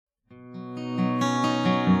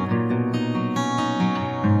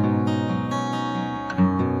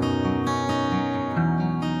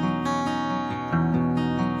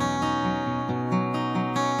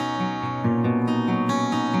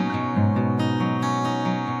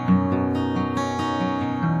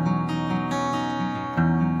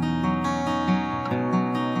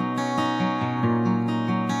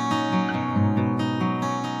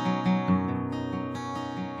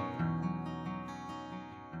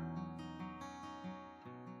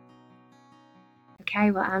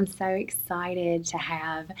Okay, well, I'm so excited to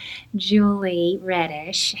have Julie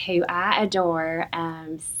Reddish, who I adore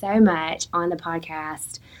so much, on the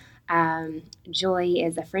podcast. Julie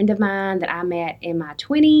is a friend of mine that I met in my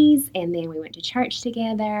 20s, and then we went to church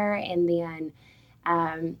together, and then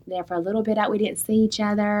there for a little bit we didn't see each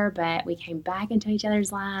other, but we came back into each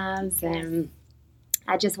other's lives, and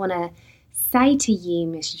I just want to say to you,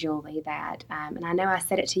 Miss Julie, that, and I know I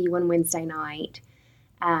said it to you on Wednesday night,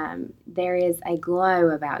 there is a glow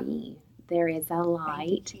about you. There is a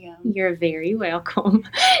light. Thank you. You're very welcome.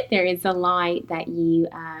 There is a light that you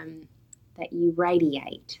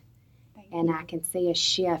radiate, and I can see a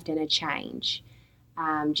shift and a change,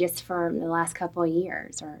 just from the last couple of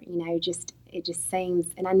years, or it just seems.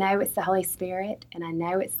 And I know it's the Holy Spirit, and I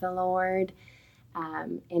know it's the Lord,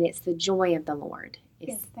 and it's the joy of the Lord.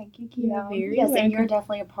 Yes, thank you, You're Kim. very Yes, welcome. and you're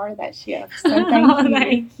definitely a part of that shift. So thank you.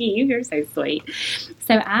 Thank you. You're so sweet.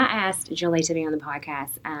 So I asked Julie to be on the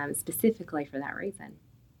podcast specifically for that reason,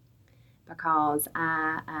 because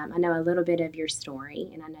I know a little bit of your story,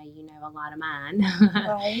 and I know you know a lot of mine.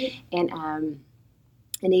 Right. And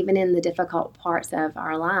even in the difficult parts of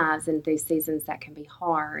our lives and through seasons that can be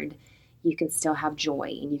hard, you can still have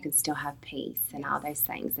joy, and you can still have peace, and all those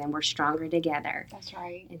things, and we're stronger together. That's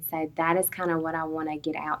right. And so that is kind of what I want to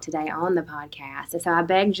get out today on the podcast. And so I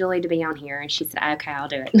begged Julie to be on here, and she said, okay, I'll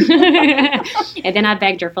do it. And then I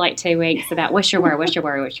begged her for like 2 weeks about what's your word, what's your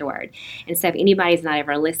word, what's your word. And so if anybody's not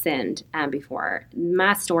ever listened before,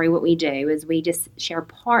 my story, what we do is we just share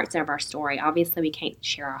parts of our story. Obviously, we can't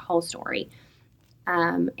share our whole story.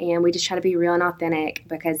 And we just try to be real and authentic,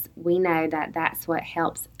 because we know that that's what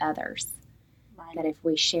helps others. Right. That if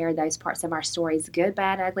we share those parts of our stories, good,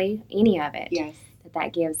 bad, ugly, any of it, Yes.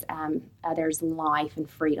 that gives others life and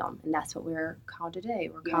freedom. And that's what we're called to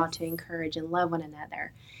do. We're called to encourage and love one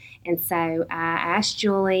another. And so I asked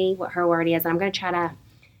Julie what her word is. I'm going to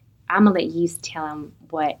let you tell them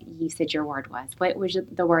what you said your word was. What was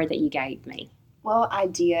the word that you gave me? Well, I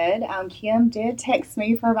did. Kim did text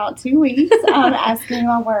me for about 2 weeks asking me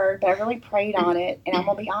my word, but I really prayed on it, and I'm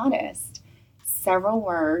going to be honest. Several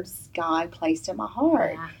words God placed in my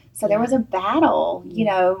heart. Yeah. So there was a battle,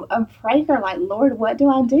 a prayer, like, Lord, what do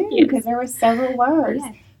I do? Because there were several words.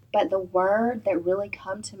 Yes. But the word that really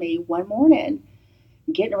come to me one morning,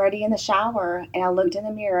 getting ready in the shower, and I looked in the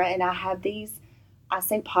mirror, and I had these, I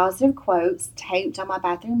say, positive quotes taped on my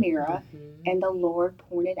bathroom mirror, and the Lord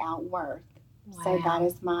pointed out worth. Wow. So that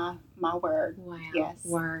is my word. Wow. Yes.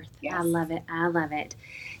 Worth. Yes. I love it. I love it.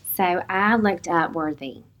 So I looked up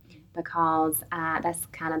worthy, because that's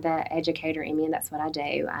kind of the educator in me, and that's what I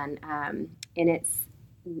do. And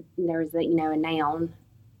there's a noun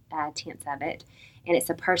tense of it, and it's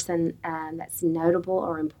a person that's notable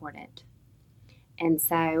or important. And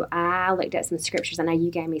so I looked at some scriptures. I know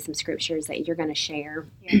you gave me some scriptures that you're going to share.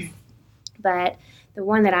 Yes. But the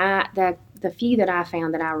one that the few that I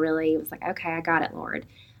found that I really was like, okay, I got it, Lord.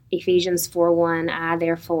 Ephesians 4:1, I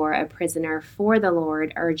therefore, a prisoner for the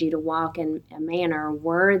Lord, urge you to walk in a manner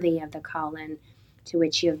worthy of the calling to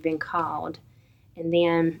which you have been called. And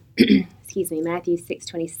then, Matthew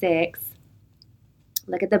 6:26,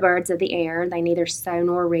 look at the birds of the air. They neither sow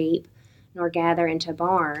nor reap nor gather into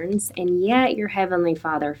barns, and yet your heavenly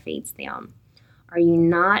Father feeds them. Are you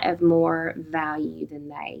not of more value than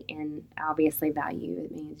they? And obviously value,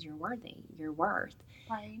 it means you're worthy, you're worth.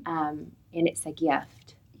 Right. And it's a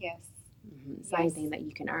gift. Yes. It's not anything that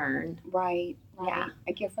you can earn. Right. Yeah.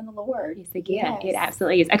 A gift from the Lord. It's a gift. Yes. It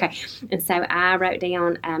absolutely is. Okay. And so I wrote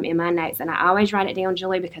down in my notes, and I always write it down,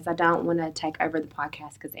 Julie, because I don't want to take over the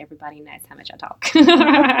podcast, because everybody knows how much I talk.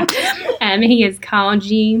 He has called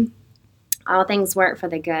you. All things work for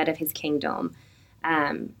the good of his kingdom.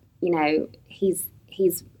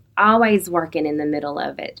 He's always working in the middle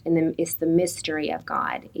of it. And it's the mystery of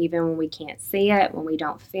God. Even when we can't see it, when we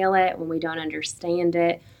don't feel it, when we don't understand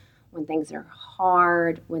it, when things are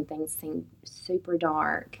hard, when things seem super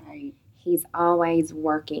dark. Right. He's always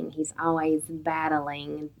working. He's always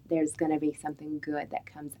battling. There's going to be something good that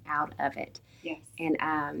comes out of it. Yes. And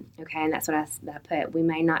and that's what I put. We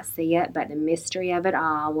may not see it, but the mystery of it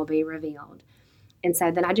all will be revealed. And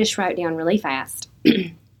so then I just wrote down really fast.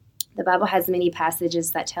 The Bible has many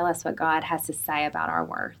passages that tell us what God has to say about our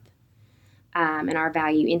worth and our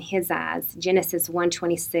value in his eyes. Genesis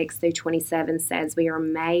 1:26 through 27 says we are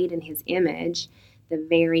made in his image, the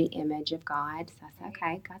very image of God. So I said,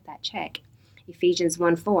 okay, got that, check. Ephesians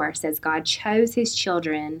 1:4 says God chose his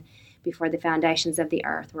children before the foundations of the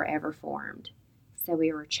earth were ever formed. So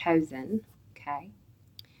we were chosen, okay?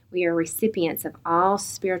 We are recipients of all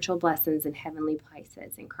spiritual blessings in heavenly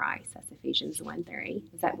places in Christ. That's Ephesians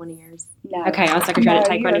 1:3. Is that one of yours? No. Okay, I was like, I'm trying to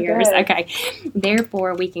take one of yours. Good. Okay.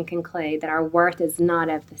 Therefore, we can conclude that our worth is not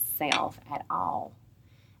of the self at all.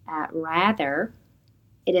 Rather,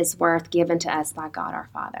 it is worth given to us by God our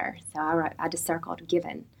Father. So I just circled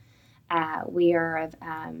given. We are of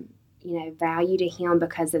value to Him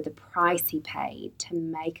because of the price He paid to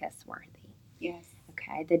make us worthy. Yes.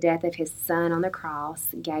 Okay, the death of His Son on the cross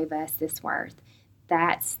gave us this worth.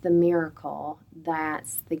 That's the miracle.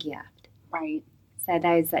 That's the gift. Right. So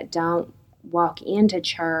those that don't walk into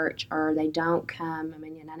church or they don't come,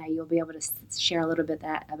 and I know you'll be able to share a little bit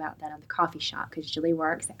about that on the coffee shop because Julie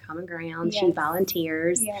works at Common Ground. Yes. She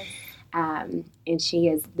volunteers. Yes. And she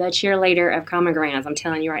is the cheerleader of Common Grounds, I'm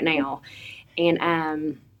telling you right now.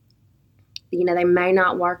 And, they may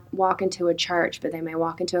not walk into a church, but they may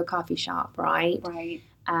walk into a coffee shop, right? Right.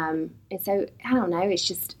 And so, I don't know, it's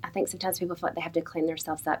just, I think sometimes people feel like they have to clean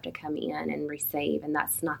themselves up to come in and receive, and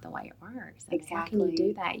that's not the way it works. Exactly. How can you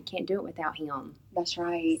do that? You can't do it without Him. That's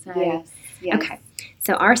right. So, yes. Okay.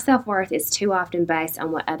 So our self-worth is too often based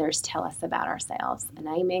on what others tell us about ourselves. And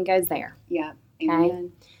amen goes there. Yeah. Okay.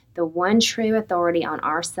 Amen. The one true authority on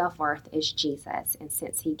our self-worth is Jesus. And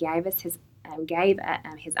since He gave us His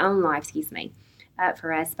own life, up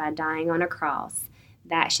for us by dying on a cross,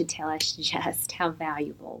 that should tell us just how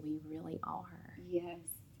valuable we really are. Yes.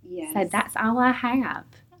 Yes. So that's all I have.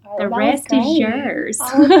 Oh, The that rest was is great. yours.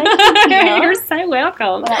 Oh, thank you. You're so welcome.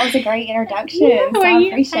 Well, that was a great introduction. Yeah, so I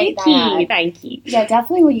appreciate that. Thank you. Yeah,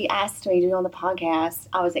 definitely when you asked me to do on the podcast,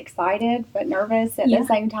 I was excited but nervous at the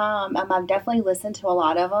same time. I've definitely listened to a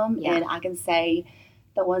lot of them, and I can say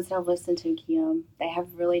the ones that I've listened to, Kim, they have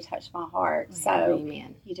really touched my heart. Yeah, so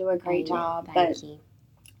amen. You do a great job. Thank you.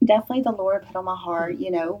 Definitely the Lord put on my heart,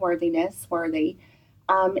 worthiness, worthy.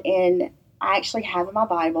 And I actually have in my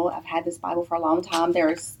Bible, I've had this Bible for a long time.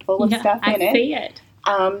 There's full of stuff in it. I see it.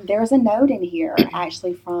 There's a note in here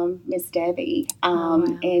actually from Miss Debbie. Wow.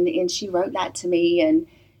 And she wrote that to me, and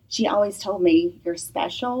she always told me, you're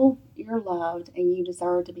special, you're loved, and you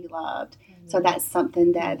deserve to be loved. Mm-hmm. So that's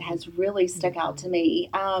something that has really stuck out to me.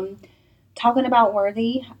 Talking about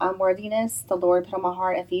worthiness, the Lord put on my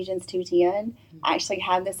heart Ephesians 2:10. I actually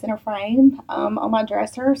have this in a frame on my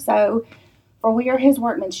dresser. So, for we are His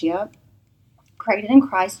workmanship, created in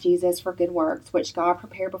Christ Jesus for good works, which God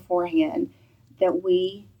prepared beforehand that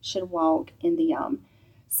we should walk in them.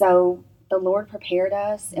 So, the Lord prepared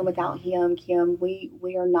us, and without Him, Kim, we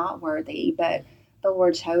are not worthy. But the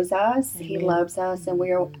Lord chose us. Amen. He loves us, and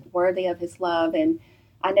we are worthy of His love. And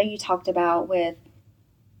I know you talked about with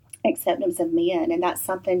acceptance of men, and that's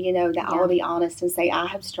something that I will be honest and say I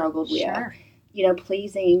have struggled with.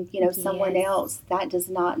 Pleasing someone else, that does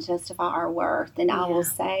not justify our worth. And I will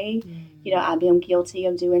say I've been guilty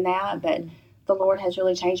of doing that, but the Lord has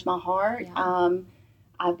really changed my heart.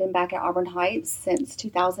 I've been back at Auburn Heights since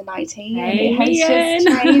 2019, and it has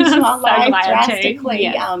just changed my life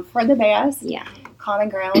drastically for the best. Common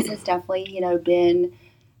Grounds has definitely been,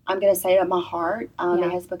 I'm going to say it, my heart.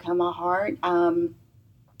 It has become my heart.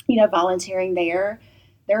 Volunteering there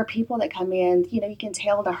are people that come in, you can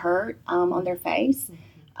tell the hurt on their face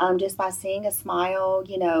just by seeing a smile.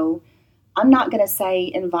 I'm not going to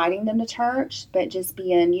say inviting them to church, but just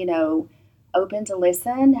being, open to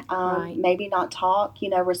listen, maybe not talk,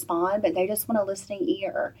 respond, but they just want a listening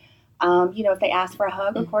ear. If they ask for a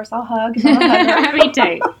hug, of course I'll hug. Me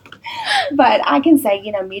too. But I can say,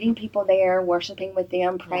 meeting people there, worshiping with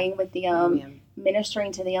them, praying with them,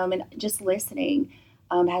 ministering to them, and just listening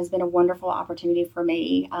has been a wonderful opportunity for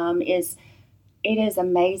me. It is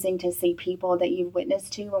amazing to see people that you've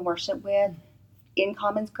witnessed to and worshiped with in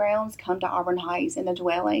Common Grounds come to Auburn Heights in the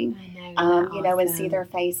dwelling, and see their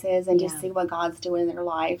faces and just see what God's doing in their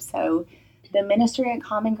life. So the ministry at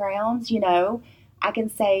Common Grounds, I can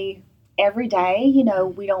say every day,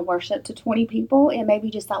 we don't worship to 20 people. It may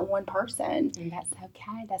be just that one person. And that's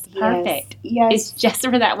okay. That's perfect. Yes. It's just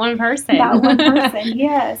for that one person. That one person,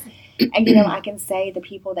 yes. And, I can say the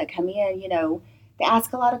people that come in, they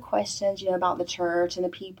ask a lot of questions, about the church and the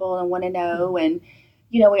people and want to know. And,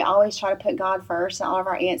 we always try to put God first in all of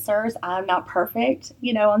our answers. I'm not perfect,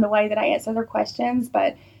 on the way that I answer their questions.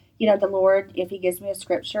 But, the Lord, if He gives me a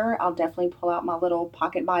scripture, I'll definitely pull out my little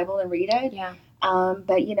pocket Bible and read it. Yeah.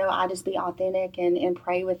 But, I just be authentic and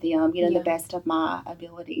pray with them, the best of my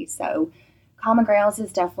ability. So Common Grounds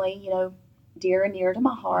is definitely, dear and near to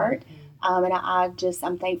my heart. And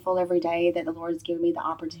I'm thankful every day that the Lord has given me the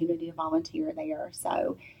opportunity to volunteer there.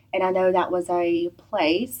 So, and I know that was a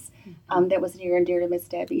place that was near and dear to Miss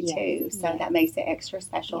Debbie too. So that makes it extra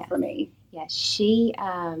special for me. Yeah, she,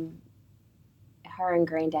 her and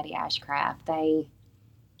Granddaddy Ashcraft, they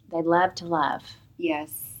love to love.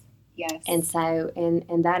 Yes. Yes. And so,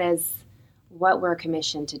 and that is what we're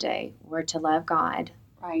commissioned to do. We're to love God.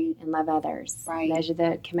 Right. And love others. Right. Those are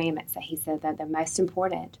the commandments that he said that are the most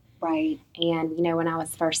important. Right. And, when I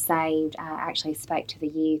was first saved, I actually spoke to the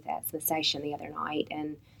youth at the station the other night,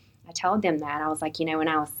 and I told them that. I was like, when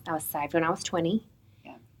I was saved when I was 20.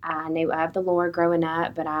 Yeah. I knew of the Lord growing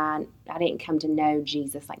up, but I didn't come to know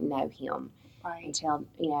Jesus, like know him, until,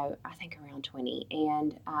 I think around 20.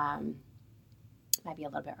 And maybe a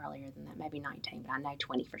little bit earlier than that, maybe 19, but I know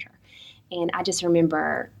 20 for sure. And I just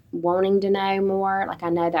remember wanting to know more. Like, I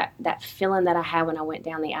know that feeling that I had when I went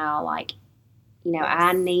down the aisle, like, Yes.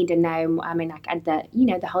 I need to know. I mean, like,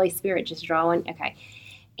 the Holy Spirit just drawing. Okay.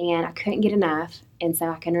 And I couldn't get enough. And so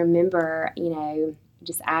I can remember,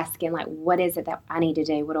 just asking, like, what is it that I need to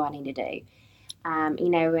do? What do I need to do?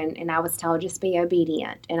 And I was told, just be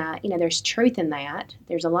obedient. And there's truth in that.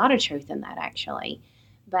 There's a lot of truth in that, actually.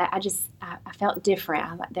 But I felt different.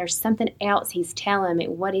 I was like, there's something else he's telling me.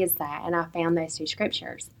 What is that? And I found those two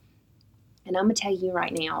scriptures. And I'm going to tell you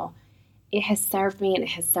right now, it has served me, and it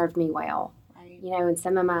has served me well. Right. In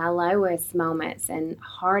some of my lowest moments and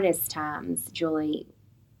hardest times, Julie,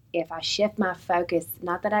 if I shift my focus,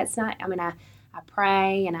 not that it's not, I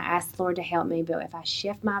pray and I ask the Lord to help me, but if I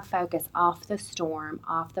shift my focus off the storm,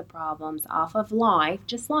 off the problems, off of life,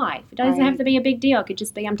 just life. It doesn't have to be a big deal. It could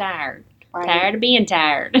just be I'm tired. Right. Tired of being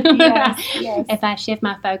tired. Yes. If I shift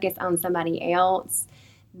my focus on somebody else,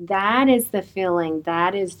 that is the feeling,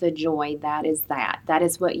 that is the joy, that is that. That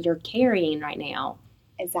is what you're carrying right now.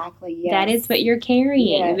 Exactly, yes. That is what you're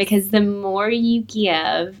carrying, yes. Because the more you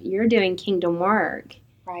give, you're doing kingdom work.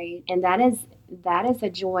 Right. And that is a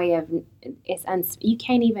joy of,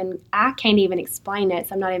 I can't even explain it,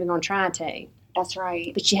 so I'm not even going to try to. That's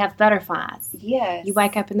right. But you have butterflies. Yes. You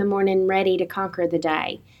wake up in the morning ready to conquer the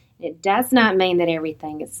day. It does not mean that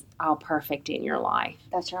everything is all perfect in your life.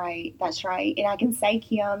 That's right. That's right. And I can say,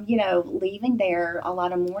 Kim, leaving there a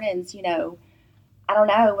lot of mornings, I don't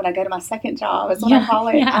know, when I go to my second job, is what I call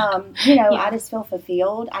it. Yeah. I just feel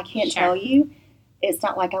fulfilled. I can't Sure. tell you. It's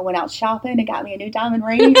not like I went out shopping and got me a new diamond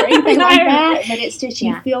ring or anything like that. But it's just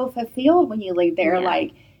you feel fulfilled when you leave there. Yeah.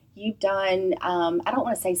 Like you've done, I don't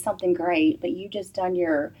want to say something great, but you've just done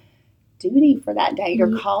your duty for that day,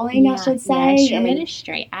 your calling, I should say. Yes, your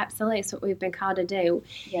ministry. Absolutely. It's what we've been called to do.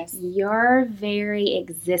 Yes. Your very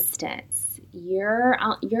existence,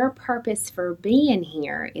 your purpose for being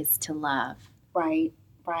here is to love. Right.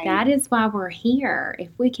 Right. That is why we're here. If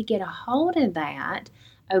we could get a hold of that,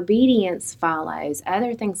 obedience follows.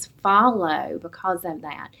 Other things follow because of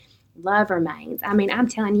that. Love remains. I'm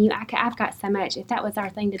telling you, I've got so much. If that was our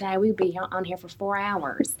thing today, we'd be on here for 4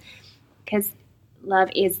 hours. Because love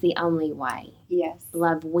is the only way. Yes.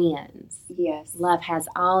 Love wins. Yes. Love has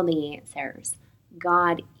all the answers.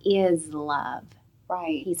 God is love.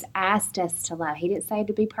 Right. He's asked us to love. He didn't say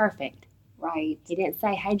to be perfect. Right. He didn't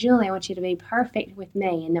say, hey, Julie, I want you to be perfect with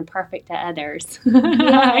me and then perfect to others.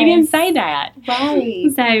 Yes. He didn't say that.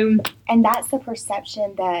 Right. So, and that's the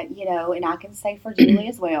perception that, and I can say for Julie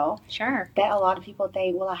as well, sure, that a lot of people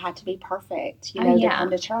think, well, I have to be perfect, to come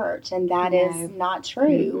to church. And that is not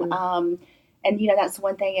true. Mm-hmm. And, that's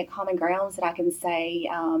one thing at Common Grounds that I can say,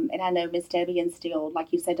 and I know Miss Debbie instilled,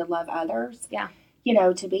 like you said, to love others. Yeah.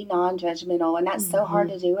 To be non-judgmental. And that's so hard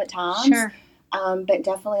to do at times. Sure. But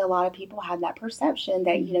definitely a lot of people have that perception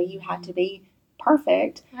that, you have to be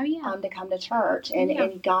perfect to come to church.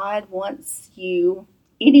 And God wants you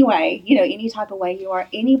anyway, any type of way you are,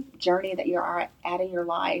 any journey that you're at in your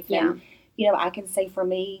life. Yeah. And, I can say for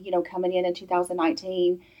me, coming in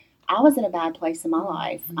 2019, I was in a bad place in my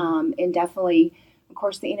life. And definitely, of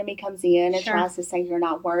course, the enemy comes in and tries to say you're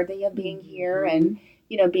not worthy of being here and,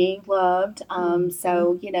 being loved.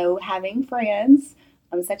 So, having friends,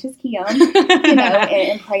 such as Kim,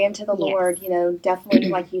 and praying to the Lord, definitely,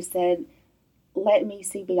 like you said, let me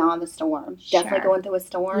see beyond the storm. Sure. Definitely going through a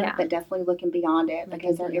storm, but definitely looking beyond it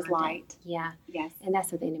because there is light. Yeah. Yes. And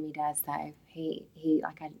that's what the enemy does, though. He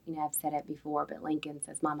like I've said it before, but Lincoln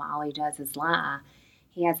says, Mama, all he does is lie.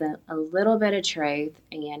 He has a little bit of truth,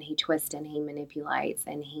 and he twists and he manipulates,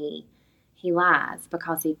 and he lies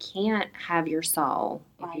because he can't have your soul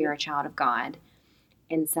if you're a child of God.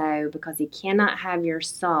 And so because he cannot have your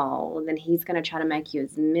soul, then he's going to try to make you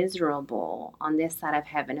as miserable on this side of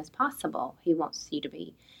heaven as possible. He wants you to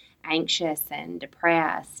be anxious and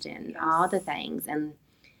depressed and all the things. And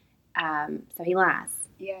so he lies.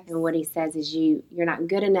 Yes. And what he says is you're not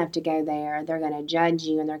good enough to go there. They're going to judge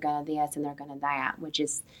you, and they're going to this and they're going to that, which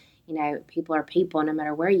is, people are people no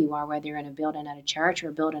matter where you are, whether you're in a building at a church or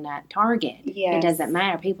a building at Target. Yes. It doesn't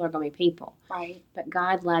matter. People are going to be people. Right. But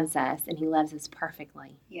God loves us, and He loves us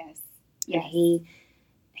perfectly. Yes. And He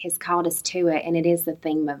has called us to it, and it is the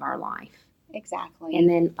theme of our life. Exactly. And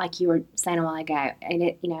then, like you were saying a while ago, and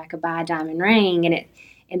I could buy a diamond ring,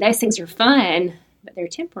 and those things are fun, but they're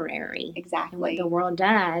temporary. Exactly. And what the world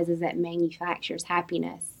does is it manufactures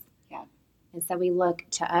happiness. Yeah. And so we look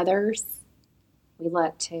to others. We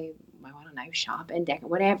look to, I don't know, shop and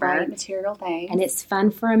decorate, whatever. Right, material things. And it's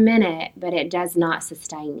fun for a minute, but it does not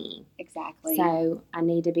sustain me. Exactly. So I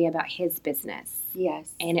need to be about His business.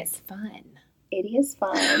 Yes. And it's fun. It is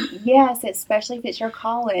fun. Yes, especially if it's your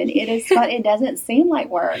calling. It is fun. It doesn't seem like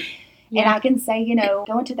work. Yeah. And I can say,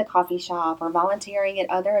 going to the coffee shop or volunteering at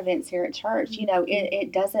other events here at church,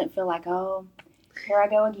 it doesn't feel like, oh, here I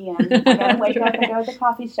go again. I got to wake up and go to the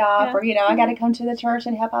coffee shop, or, I got to come to the church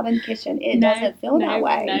and help out in the kitchen. It doesn't feel that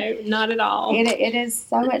way. No, not at all. It is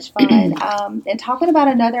so much fun. And talking about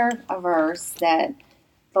another verse that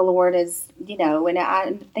the Lord is, and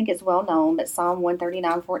I think it's well known, but Psalm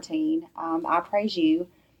 139:14, I praise you,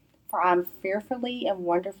 for I'm fearfully and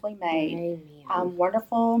wonderfully made.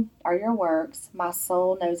 Wonderful are your works. My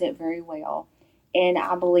soul knows it very well. And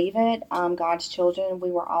I believe it. God's children,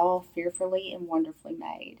 we were all fearfully and wonderfully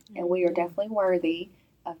made. And we are definitely worthy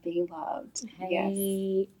of being loved.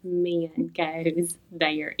 Amen. Goes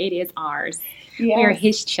there. It is ours. Yes. We are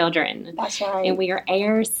His children. That's right. And we are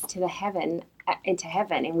heirs to the heaven, into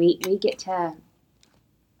heaven. And we get to,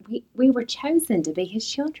 we were chosen to be His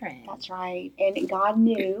children. That's right. And God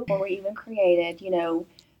knew when we even created,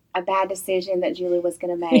 a bad decision that Julie was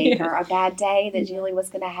going to make, or a bad day that Julie was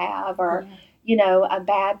going to have, or a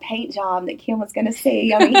bad paint job that Kim was going to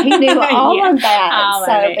see. I mean, He knew all of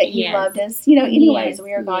that. But He loved us, anyways.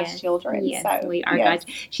 We are God's children. Yes, so, we are God's.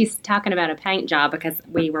 She's talking about a paint job because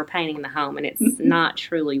we were painting the home and it's not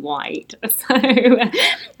truly white. So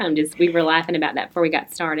we were laughing about that before we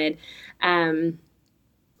got started.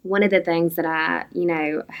 One of the things that I,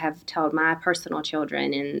 have told my personal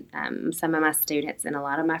children and some of my students and a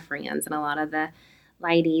lot of my friends and a lot of the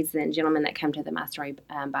ladies and gentlemen that come to the My Story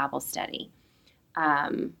Bible study,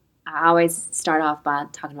 I always start off by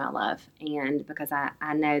talking about love, and because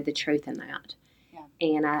I know the truth in that.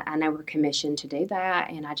 Yeah. And I know we're commissioned to do that,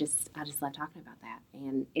 and I just love talking about that.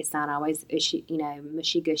 And it's not always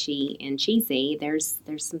mushy gushy and cheesy. There's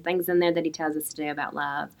some things in there that He tells us to do about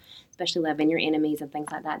love, especially loving your enemies and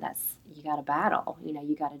things like that. That's, you got to battle,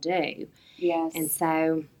 you got to do. Yes. And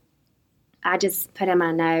so I just put in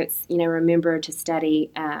my notes, remember to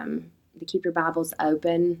study, to keep your Bibles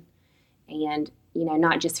open, and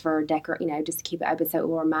not just for just to keep it open so it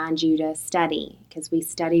will remind you to study, because we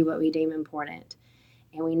study what we deem important.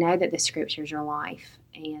 And we know that the scriptures are life,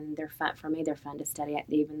 and they're fun. For me, they're fun to study,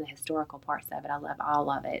 even the historical parts of it. I love all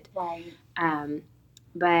of it. Right.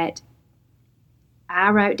 But I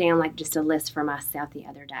wrote down just a list for myself the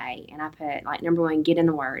other day, and I put number 1, get in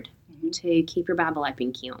the Word. 2, keep your Bible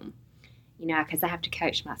open, Kim. Because I have to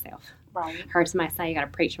coach myself. Right. Heard somebody say you got to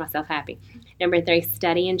preach myself happy. Number 3,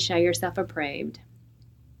 study and show yourself approved,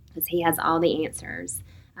 because He has all the answers.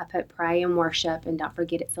 I put pray and worship, and don't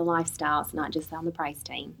forget it's a lifestyle. It's not just on the praise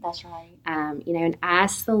team. That's right. And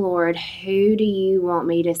ask the Lord, who do you want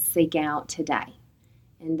me to seek out today?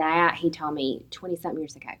 And that He told me 20-something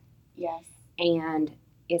years ago. Yes. And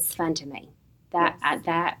it's fun to me. That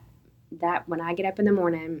when I get up in the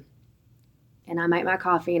morning and I make my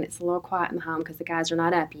coffee and it's a little quiet in the home because the guys are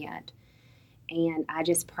not up yet, and I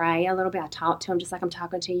just pray a little bit. I talk to them just like I'm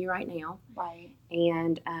talking to you right now. Right.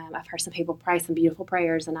 And I've heard some people pray some beautiful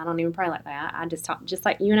prayers, and I don't even pray like that. I just talk just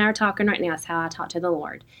like you and I are talking right now. That's how I talk to the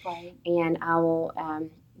Lord. Right. And I will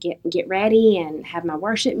get ready and have my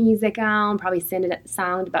worship music on, probably send a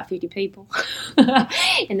song to about 50 people.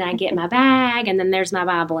 And then I get my bag, and then there's my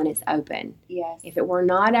Bible, and it's open. Yes. If it were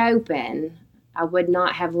not open, I would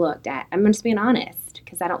not have looked at it. I'm just being honest,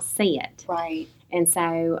 because I don't see it. Right. And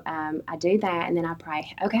so I do that, and then I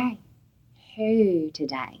pray, okay, who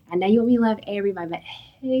today? I know you want me to love everybody, but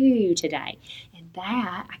who today? And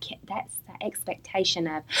that's the expectation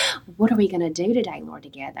of, what are we going to do today, Lord,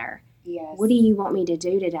 together? Yes. What do you want me to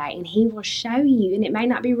do today? And He will show you, and it may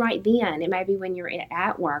not be right then. It may be when you're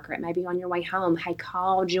at work, or it may be on your way home. Hey,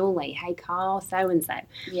 call Julie. Hey, call so-and-so.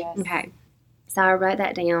 Yes. Okay. So I wrote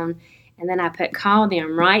that down. And then I put call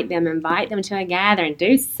them, write them, invite them to a gathering,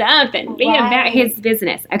 do something, be about His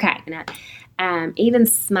business. Okay. And even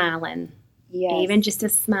smiling, even just a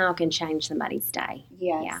smile can change somebody's day.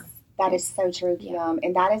 Yes. Yeah. That is so true, Kim. Yeah.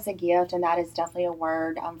 And that is a gift, and that is definitely a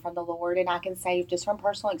word from the Lord. And I can say just from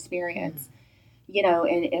personal experience,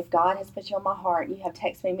 And if God has put you on my heart, you have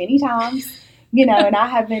texted me many times, and I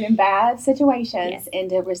have been in bad situations, Yes. and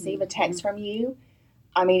to receive a text from you,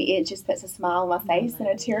 I mean, it just puts a smile on my face and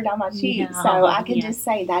a tear down my cheek. Yeah. So I can Yeah. just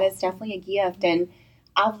say that is definitely a gift, and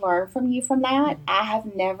I've learned from you from that. I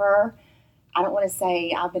have never, I don't want to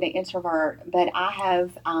say I've been an introvert, but I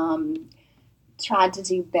have tried to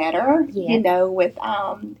do better, Yes. With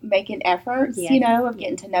making efforts, Yes. Of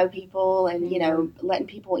getting to know people and, letting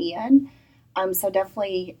people in. So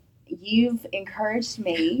definitely you've encouraged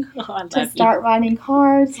me I to love start writing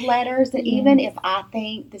cards, letters, and Yes. even if I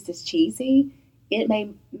think this is cheesy, it may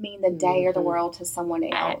mean the day or the Mhm. world to someone you.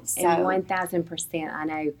 else. And So, 1,000%, I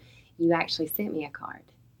know you actually sent me a card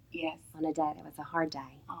yes. on a day that was a hard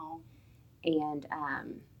day. Oh, And,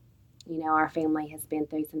 our family has been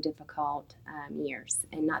through some difficult years.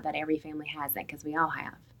 And not that every family has that, because we all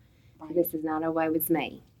have. right. This is not a woe is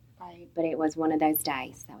me. Right. But it was one of those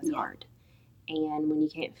days that was Yeah. hard. And when you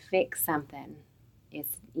can't fix something,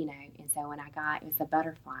 it's, and so when it was a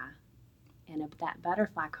butterfly. And that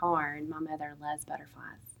butterfly card, my mother loves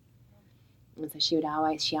butterflies. And so she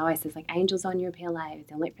always says, like, angels on your pillows,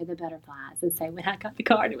 and look for the butterflies. And so when I got the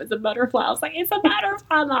card, it was a butterfly. I was like, it's a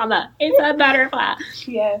butterfly, Mama. It's a butterfly.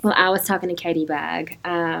 Yes. Well, I was talking to Katie Bug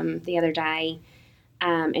the other day,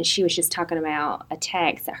 and she was just talking about a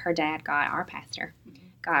text that her dad our pastor,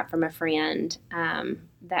 got from a friend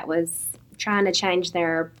that was trying to change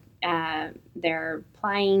their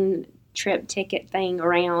plane trip ticket thing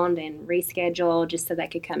around and reschedule just so they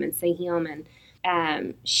could come and see him.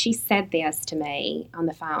 And she said this to me on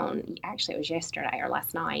the phone. Actually, it was yesterday or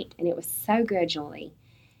last night, and it was so good, Julie.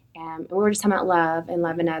 And we were just talking about love and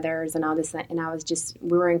loving others and all this, and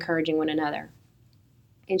we were encouraging one another.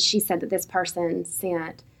 And she said that this person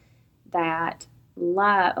sent that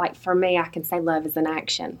love, like for me, I can say love is an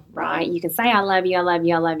action, right? You can say I love you, I love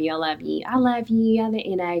you, I love you, I love you, I love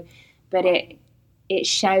you, but it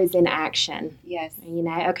shows in action. Yes.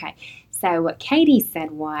 Okay. So what Katie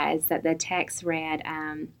said was that the text read,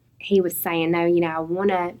 he was saying, no, I want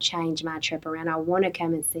to change my trip around. I want to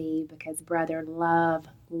come and see you because, brother, love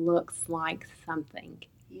looks like something.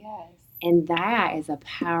 Yes. And that is a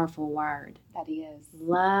powerful word. That is.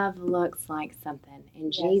 Love looks like something.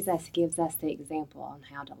 And Yes. Jesus gives us the example on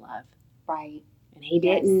how to love. Right. And he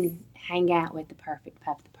didn't hang out with the perfect,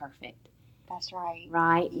 puff the perfect. That's right.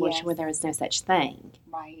 Right? Yes. Where there is no such thing.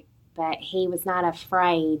 Right. But he was not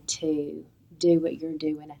afraid to do what you're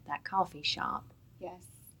doing at that coffee shop. Yes.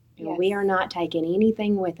 And Yes. we are not taking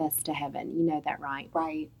anything with us to heaven. You know that, right?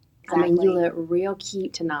 Right. Exactly. I mean, you Exactly. look real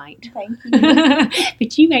cute tonight. Thank you.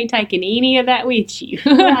 But you ain't taking any of that with you.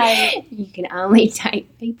 Right. You can only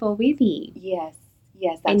take people with you. Yes.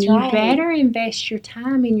 Yes, that's and you right. better invest your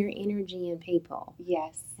time and your energy in people.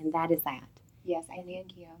 Yes. And that is that. Yes. Amen,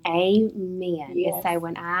 Kim. Amen. Yes. And so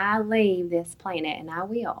when I leave this planet, and I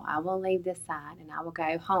will leave this side and I will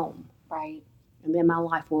go home. Right. And then my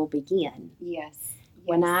life will begin. Yes.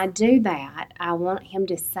 When I do that, I want him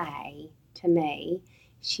to say to me,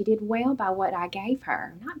 she did well by what I gave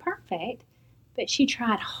her. Not perfect, but she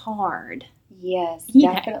tried hard. Yes,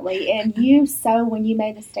 Yeah. definitely. And when you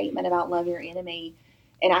made the statement about love your enemy,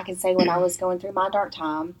 and I can say when I was going through my dark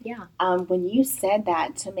time, Yeah. When you said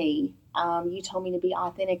that to me, you told me to be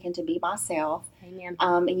authentic and to be myself. Amen.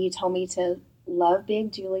 And you told me to love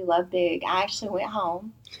big, Julie, love big. I actually went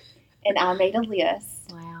home and I made a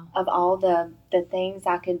list Wow. of all the things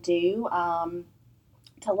I could do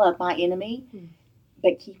to love my enemy,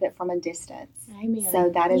 but keep it from a distance. Amen. So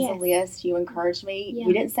that is Yes. a list. You encouraged me. Yeah.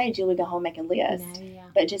 You didn't say, Julie, go home, make a list. No, yeah.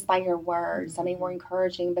 But just by your words, I mean, we're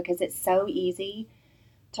encouraging because it's so easy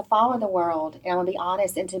to follow the world, and I'm going to be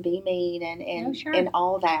honest, and to be mean and Oh, sure. and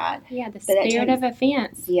all that. Yeah, the But it spirit takes- of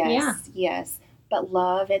offense. Yes, yes. But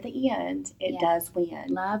love at the end, it Yeah. does win.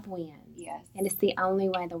 Love wins. Yes. And it's the only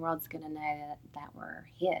way the world's going to know that we're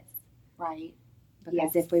his. Right. Because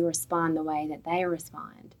Yes. if we respond the way that they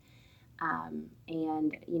respond, and,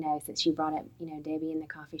 since you brought up, Debbie in the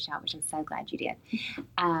coffee shop, which I'm so glad you did,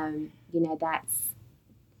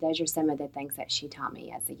 those are some of the things that she taught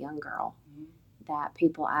me as a young girl, that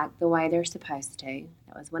people act the way they're supposed to.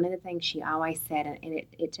 That was one of the things she always said, and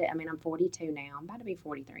I'm 42 now. I'm about to be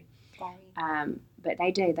 43. Right. But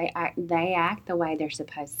they do. They act the way they're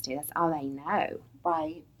supposed to. That's all they know.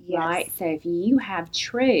 Right. Yes. Right? So if you have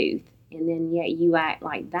truth and then yet you act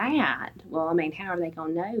like that, well, I mean, how are they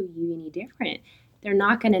going to know you any different? They're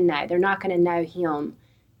not going to know. They're not going to know him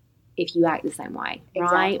if you act the same way.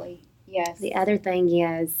 Right? Exactly. Yes. The other thing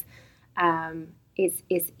is,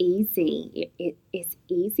 it's easy. It's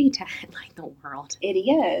easy to act like the world. It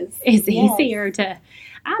is. It's Yes. easier to,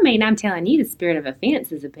 I'm telling you, the spirit of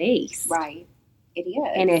offense is a beast. Right. It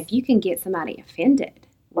is. And if you can get somebody offended,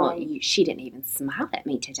 well, Right. she didn't even smile at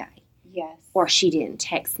me today, Yes. or she didn't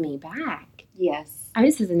text me back. Yes. I mean,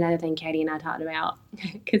 this is another thing Katie and I talked about,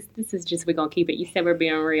 because this is just, we're going to keep it. You said we're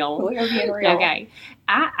being real. We're being real. Okay.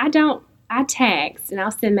 I text and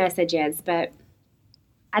I'll send messages, but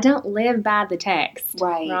I don't live by the text.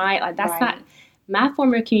 Right. Right? Like, that's Right. not my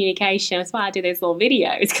form of communication. That's why I do these little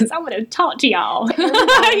videos, because I want to talk to y'all.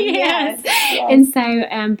 Yes. Yes. And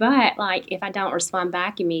so, but like, if I don't respond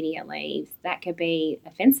back immediately, that could be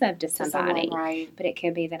offensive to To somebody. someone, right. But it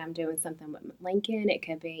could be that I'm doing something with Lincoln. It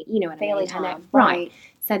could be, you know what Family I mean? time. Right.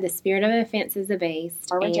 So the spirit of offense is a beast.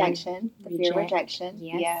 Or and rejection. The fear of rejection.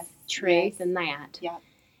 Yes. Truth and that. Yep.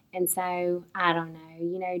 And so, I don't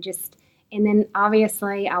know, just, and then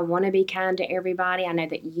obviously I want to be kind to everybody. I know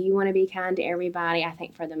that you want to be kind to everybody. I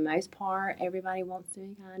think for the most part, everybody wants to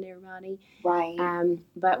be kind to everybody. Right.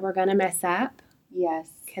 But we're going to mess up, Yes.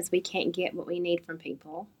 because we can't get what we need from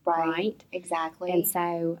people. Right. Right? Exactly. And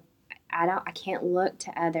so I can't look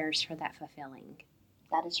to others for that fulfilling.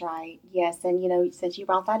 That is right. Yes. And, since you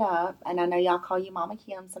brought that up, and I know y'all call you Mama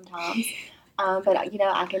Kim sometimes, but,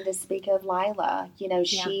 I can just speak of Lila.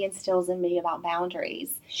 She instills in me about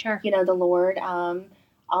boundaries. Sure. The Lord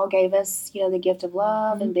all gave us, the gift of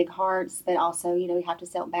love and big hearts, but also, we have to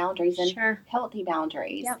set boundaries and Sure. healthy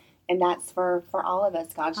boundaries. Yep. And that's for all of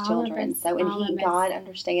us, God's All children. of us, So, and all of us. God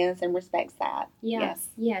understands and respects that. Yes,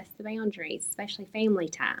 the boundaries, especially family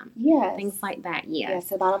time. Yes. Things like that,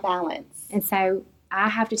 Yes, about a balance. And so I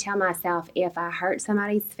have to tell myself, if I hurt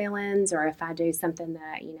somebody's feelings, or if I do something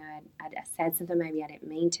that, I said something maybe I didn't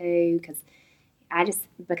mean to, because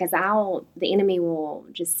the enemy will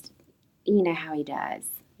just, you know how he does.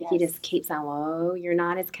 Yes. He just keeps on, oh, you're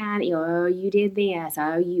not as kind, oh, you did this,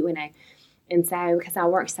 oh, you know. And so, because I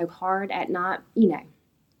work so hard at not, that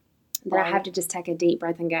Right. I have to just take a deep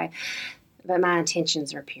breath and go, but my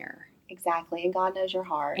intentions are pure. Exactly. And God knows your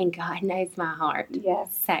heart. And God knows my heart.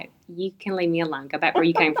 Yes. So you can leave me alone. Go back where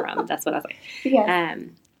you came from. That's what I say. Yes.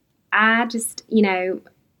 I just, I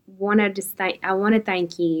want to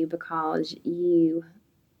thank you, because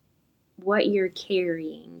what you're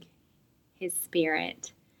carrying, His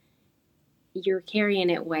Spirit, you're carrying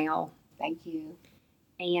it well. Thank you.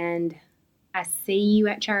 And I see you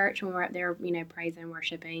at church when we're up there, praising and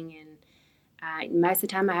worshiping. And most of the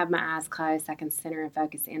time I have my eyes closed. I can center and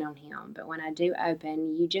focus in on Him. But when I do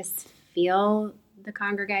open, you just feel the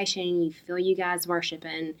congregation. You feel you guys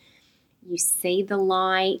worshiping. You see the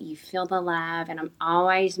light. You feel the love. And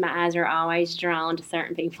my eyes are always drawn to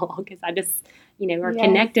certain people, because I just, we're Yes.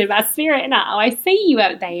 connected by spirit. And I always see you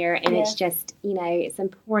up there. And Yes. it's just, it's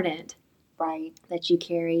important Right. that you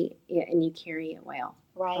carry it, and you carry it well.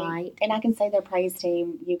 Right. And I can say the praise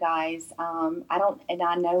team, you guys, I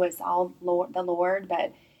know it's all the Lord,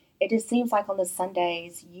 but it just seems like on the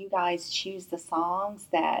Sundays, you guys choose the songs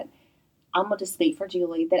that I'm going to speak for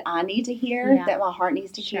Julie, that I need to hear, Yeah. that my heart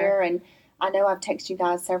needs to Sure. hear. And I know I've texted you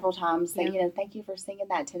guys several times that, Yeah. thank you for singing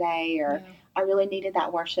that today, or Yeah. I really needed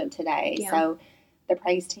that worship today. Yeah. So the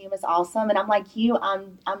praise team is awesome. And I'm like you,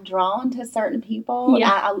 I'm drawn to certain people.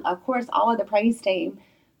 Yeah. I of course, all of the praise team,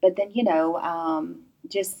 but then,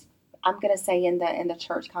 just, I'm going to say in the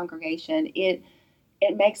church congregation, it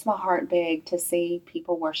makes my heart big to see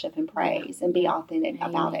people worship and praise and be authentic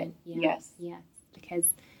about it. Yeah. Yes. Yes. Because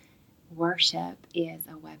worship is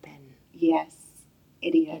a weapon. Yes.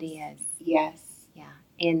 It is. It is. Yes. Yeah.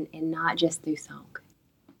 And not just through song.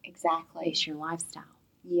 Exactly. It's your lifestyle.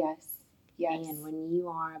 Yes. Yes. And when you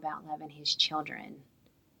are about loving His children,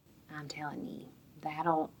 I'm telling you,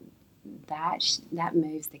 that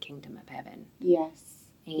moves the kingdom of heaven. Yes.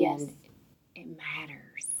 And Yes. it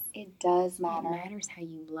matters. It does matter. It matters how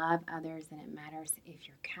you love others, and it matters if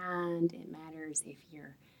you're kind. It matters if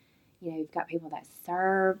you've got people that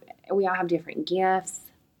serve. We all have different gifts.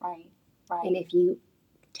 Right. Right. And if you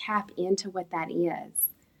tap into what that is,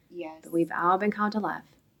 yes. but we've all been called to love.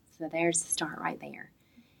 So there's the start right there.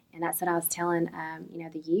 And that's what I was telling,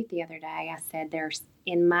 the youth the other day. I said there's,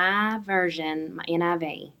 in my version, my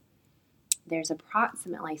NIV, there's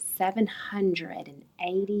approximately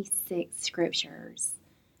 786 scriptures,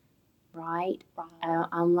 right, Wow.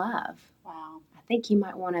 on love. Wow. I think you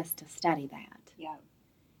might want us to study that. Yeah.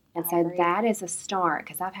 And I so agree. that is a start,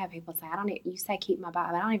 because I've had people say, you say keep my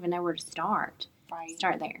Bible, I don't even know where to start. Right.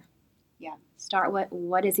 Start there. Yeah. Start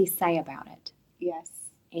what does He say about it? Yes.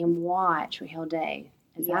 And watch what He'll do.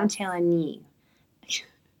 As I'm Yes. telling you,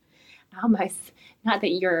 almost, not that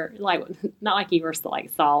you're like, not like you were like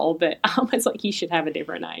Saul, but almost like you should have a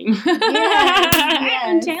different name. Yes.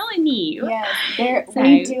 I'm telling you. Yes,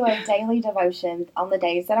 we do a daily devotion on the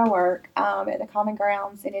days that I work at the Common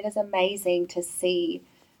Grounds, and it is amazing to see.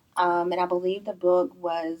 And I believe the book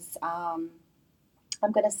was, I'm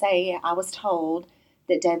going to say, I was told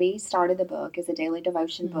that Debbie started the book as a daily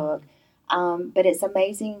devotion book. But it's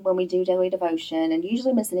amazing when we do daily devotion, and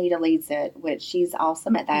usually Miss Anita leads it, which she's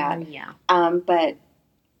awesome at that. Yeah. But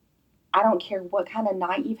I don't care what kind of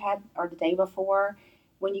night you've had or the day before.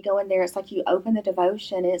 When you go in there, it's like you open the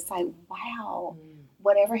devotion, and it's like, wow,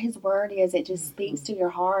 whatever His Word is, it just speaks to your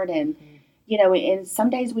heart. And, you know, and some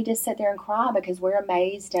days we just sit there and cry because we're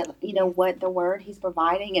amazed at, you know, what the Word He's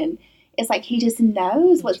providing. And it's like He just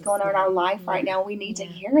knows what's going on in our life right now. We need to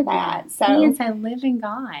hear that. So He is a living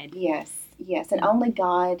God. Yes, and only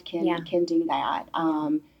God can do that.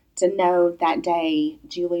 To know that day,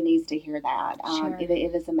 Julie needs to hear that. Sure. It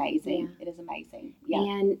is amazing. It is amazing. Yeah.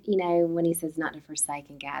 And, you know, when He says not to forsake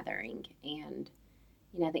a gathering, and,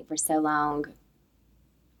 you know, I think for so long,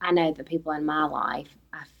 I know the people in my life,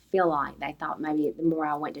 I feel like they thought maybe the more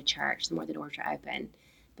I went to church, the more the doors were open.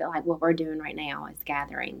 But like what we're doing right now is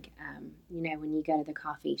gathering. You know, when you go to the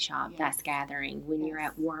coffee shop, that's gathering. When you're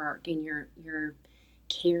at work and you're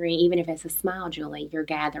carrying, even if it's a smile, Julie, you're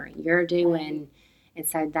gathering, you're doing. And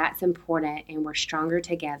so that's important, and we're stronger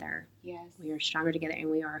together. Yes. We are stronger together, and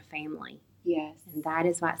we are a family. Yes. And that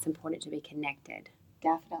is why it's important to be connected.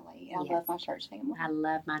 Definitely. I love my church family. I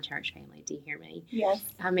love my church family. Do you hear me? Yes.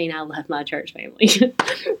 I mean, I love my church family.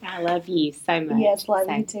 I love you so much. Yes, love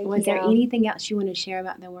you too. Was there anything else you want to share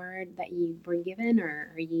about the word that you were given,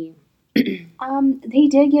 or are you... He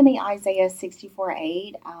did give me Isaiah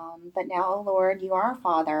 64:8. But now, O Lord, you are our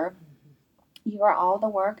Father. You are all the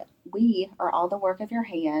work. We are all the work of your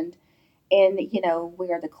hand. And, you know,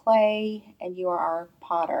 we are the clay, and you are our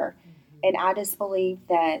potter. And I just believe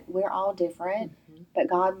that we're all different, but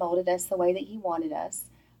God molded us the way that He wanted us.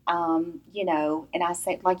 You know, and I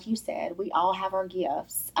say, like you said, we all have our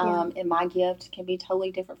gifts. And my gift can be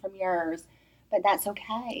totally different from yours. But that's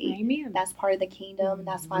okay. Amen. That's part of the kingdom.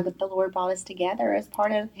 That's why the Lord brought us together as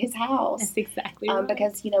part of His house. That's exactly right.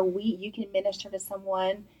 Because, you know, you can minister to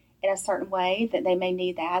someone in a certain way that they may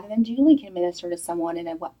need that, and then Julie can minister to someone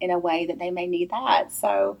in a way that they may need that.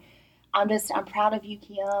 So I'm proud of you,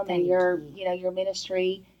 Kim, and your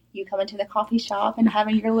ministry. You coming to the coffee shop and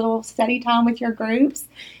having your little study time with your groups.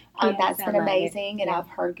 That's been amazing, and I've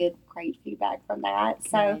heard great feedback from that.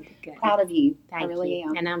 So proud of you. I really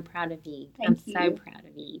am. And I'm proud of you. I'm so proud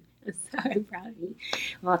of you. I'm so proud of you.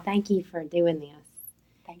 Well, thank you for doing this.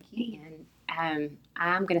 Thank you. And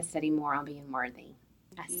I'm going to study more on being worthy.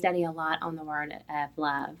 I study a lot on the word of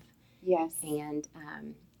love. Yes. And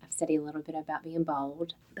I've studied a little bit about being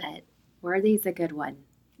bold, but worthy is a good one.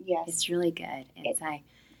 Yes. It's really good.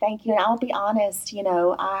 Thank you. And I'll be honest, you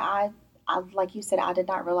know, I like you said, I did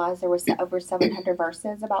not realize there was over 700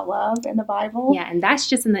 verses about love in the Bible. Yeah, and that's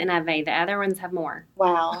just in the NIV. The other ones have more.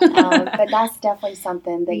 Wow. But that's definitely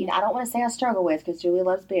something that, you know, I don't want to say I struggle with because Julie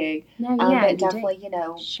loves big. No, but definitely, you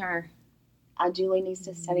know. Sure. Julie needs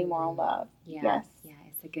to study more on love. Yeah. Yes. Yeah,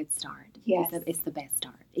 it's a good start. Yes. It's the best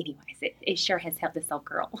start. Anyways, it sure has helped this old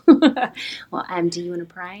girl. Well, do you want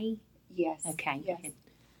to pray? Yes. Okay. Yes.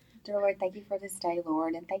 Dear Lord, thank you for this day,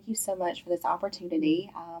 Lord, and thank you so much for this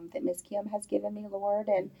opportunity that Miss Kim has given me, Lord.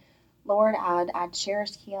 And Lord, I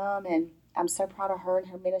cherish Kim, and I'm so proud of her and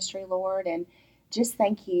her ministry, Lord. And just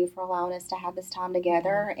thank you for allowing us to have this time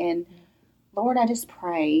together. And Lord, I just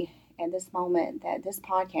pray in this moment that this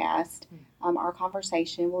podcast, our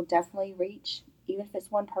conversation, will definitely reach, even if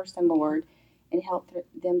it's one person, Lord, and help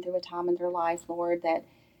them through a time in their life, Lord, that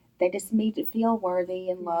they just need to feel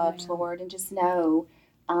worthy and loved, Lord, and just know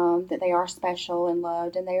that they are special and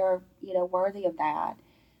loved, and they are, you know, worthy of that.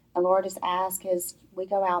 And Lord, just ask as we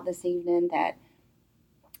go out this evening that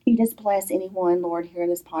you just bless anyone, Lord, here in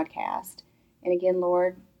this podcast. And again,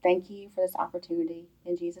 Lord, thank you for this opportunity.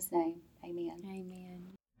 In Jesus' name, amen. Amen.